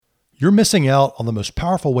you're missing out on the most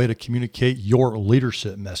powerful way to communicate your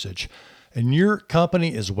leadership message. And your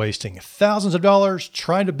company is wasting thousands of dollars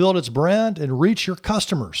trying to build its brand and reach your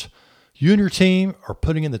customers. You and your team are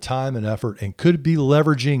putting in the time and effort and could be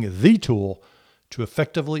leveraging the tool to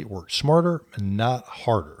effectively work smarter and not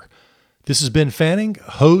harder. This is Ben Fanning,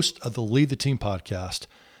 host of the Lead the Team podcast,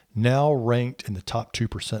 now ranked in the top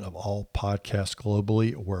 2% of all podcasts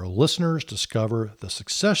globally, where listeners discover the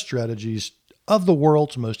success strategies of the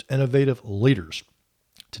world's most innovative leaders.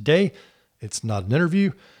 Today, it's not an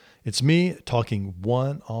interview. It's me talking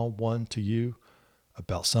one-on-one to you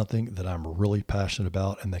about something that I'm really passionate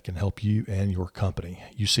about and that can help you and your company.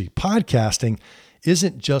 You see, podcasting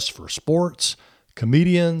isn't just for sports,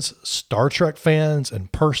 comedians, Star Trek fans,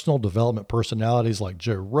 and personal development personalities like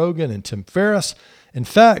Joe Rogan and Tim Ferriss. In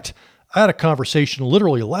fact, I had a conversation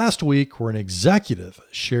literally last week where an executive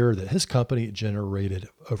shared that his company generated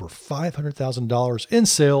over $500,000 in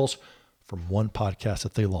sales from one podcast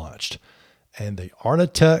that they launched. And they aren't a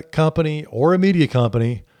tech company or a media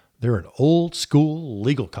company. They're an old school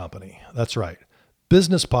legal company. That's right.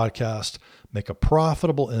 Business podcasts make a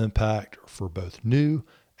profitable impact for both new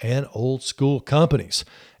and old school companies.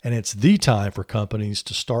 And it's the time for companies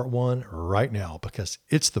to start one right now because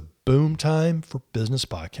it's the boom time for business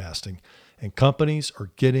podcasting and companies are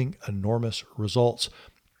getting enormous results.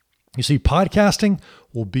 You see, podcasting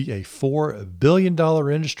will be a $4 billion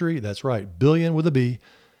industry. That's right. Billion with a B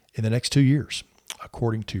in the next 2 years,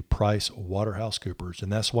 according to PricewaterhouseCoopers.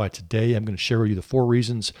 And that's why today I'm going to share with you the 4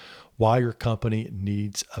 reasons why your company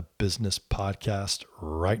needs a business podcast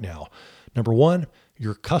right now. Number 1,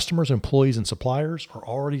 your customers, employees, and suppliers are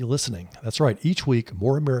already listening. That's right. Each week,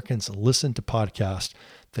 more Americans listen to podcasts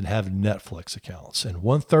than have Netflix accounts. And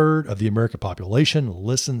 1/3 of the American population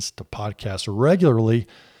listens to podcasts regularly.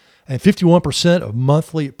 And 51% of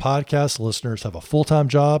monthly podcast listeners have a full-time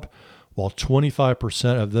job, while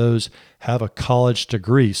 25% of those have a college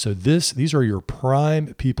degree. So these are your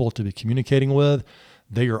prime people to be communicating with.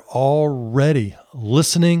 They are already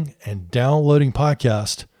listening and downloading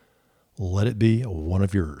podcasts. Let it be one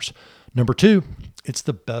of yours. Number 2, it's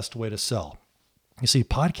the best way to sell. You see,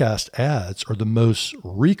 podcast ads are the most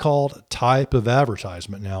recalled type of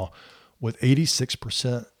advertisement now, with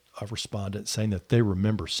 86% of respondents saying that they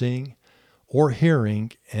remember seeing or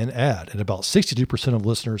hearing an ad. And about 62% of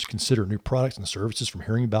listeners consider new products and services from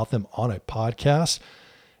hearing about them on a podcast.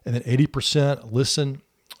 And then 80% listen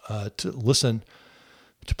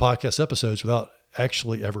to podcast episodes without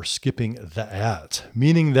actually ever skipping the ads,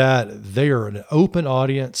 meaning that they are an open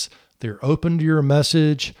audience. They're open to your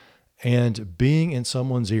message, and being in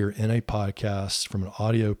someone's ear in a podcast from an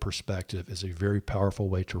audio perspective is a very powerful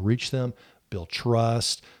way to reach them, build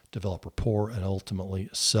trust, develop rapport, and ultimately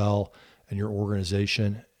sell. And your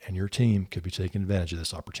organization and your team could be taking advantage of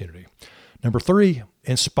this opportunity. Number 3,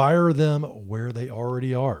 inspire them where they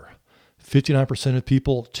already are. 59% of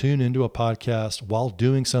people tune into a podcast while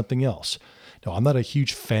doing something else. Now, I'm not a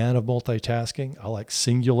huge fan of multitasking. I like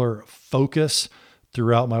singular focus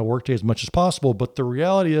throughout my workday as much as possible. But the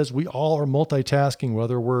reality is we all are multitasking,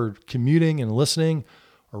 whether we're commuting and listening,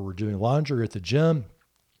 or we're doing laundry at the gym,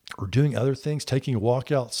 or doing other things, taking a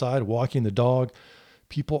walk outside, walking the dog.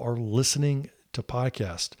 People are listening to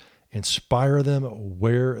podcasts. Inspire them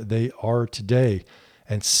where they are today.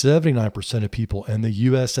 And 79% of people in the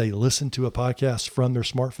USA listen to a podcast from their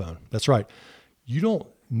smartphone. That's right. You don't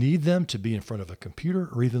need them to be in front of a computer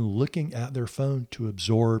or even looking at their phone to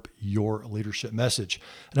absorb your leadership message.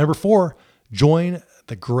 Number 4, join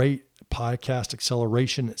the great podcast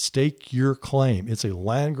acceleration. Stake your claim. It's a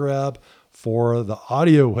land grab for the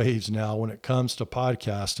audio waves now when it comes to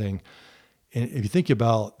podcasting. And if you think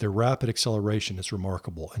about the rapid acceleration, it's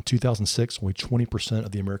remarkable. In 2006, only 20%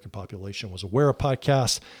 of the American population was aware of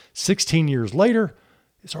podcasts. 16 years later,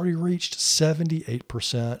 it's already reached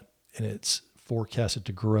 78%, and it's forecasted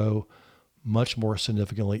to grow much more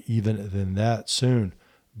significantly even than that soon.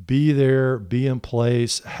 Be there, be in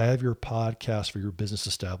place, have your podcast for your business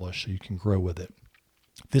established so you can grow with it.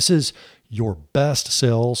 This is your best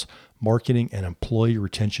sales, marketing, and employee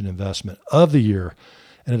retention investment of the year.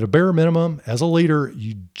 And at a bare minimum, as a leader,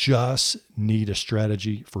 you just need a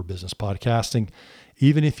strategy for business podcasting.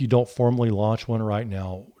 Even if you don't formally launch one right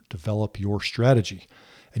now, develop your strategy.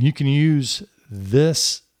 And you can use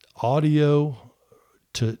this audio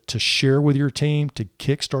to share with your team, to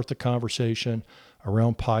kickstart the conversation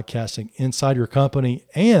around podcasting inside your company.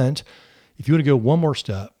 And if you want to go one more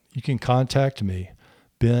step, you can contact me,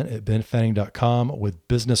 ben@benfanning.com, with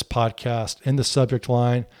business podcast in the subject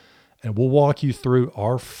line. And we'll walk you through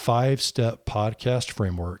our 5-step podcast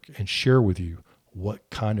framework and share with you what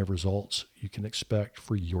kind of results you can expect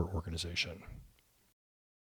for your organization.